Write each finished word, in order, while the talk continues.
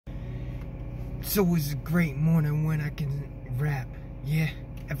It's always a great morning when I can rap, yeah.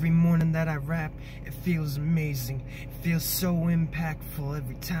 Every morning that I rap, it feels amazing. It feels so impactful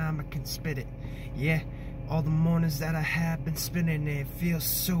every time I can spit it, yeah. All the mornings that I have been spitting it feels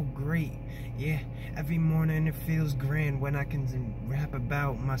so great, yeah. Every morning it feels grand when I can rap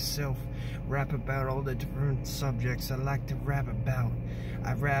about myself, rap about all the different subjects I like to rap about.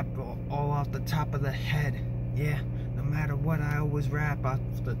 I rap all off the top of the head, yeah. No matter what, I always rap off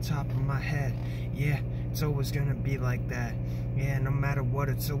the top of my head, yeah. It's always gonna be like that, yeah. No matter what,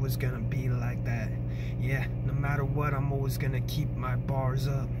 it's always gonna be like that, yeah. No matter what, I'm always gonna keep my bars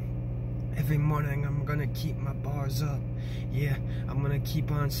up. Every morning I'm gonna keep my bars up, yeah. I'm gonna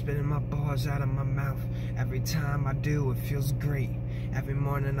keep on spitting my bars out of my mouth. Every time I do, it feels great. Every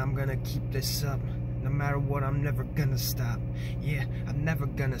morning I'm gonna keep this up. No matter what, I'm never gonna stop, yeah. I'm never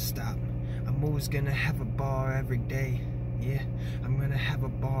gonna stop. I'm always gonna have a bar every day, yeah. I'm gonna have a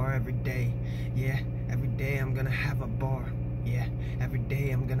bar every day, yeah. Every day I'm gonna have a bar, yeah. Every day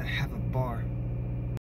I'm gonna have a bar.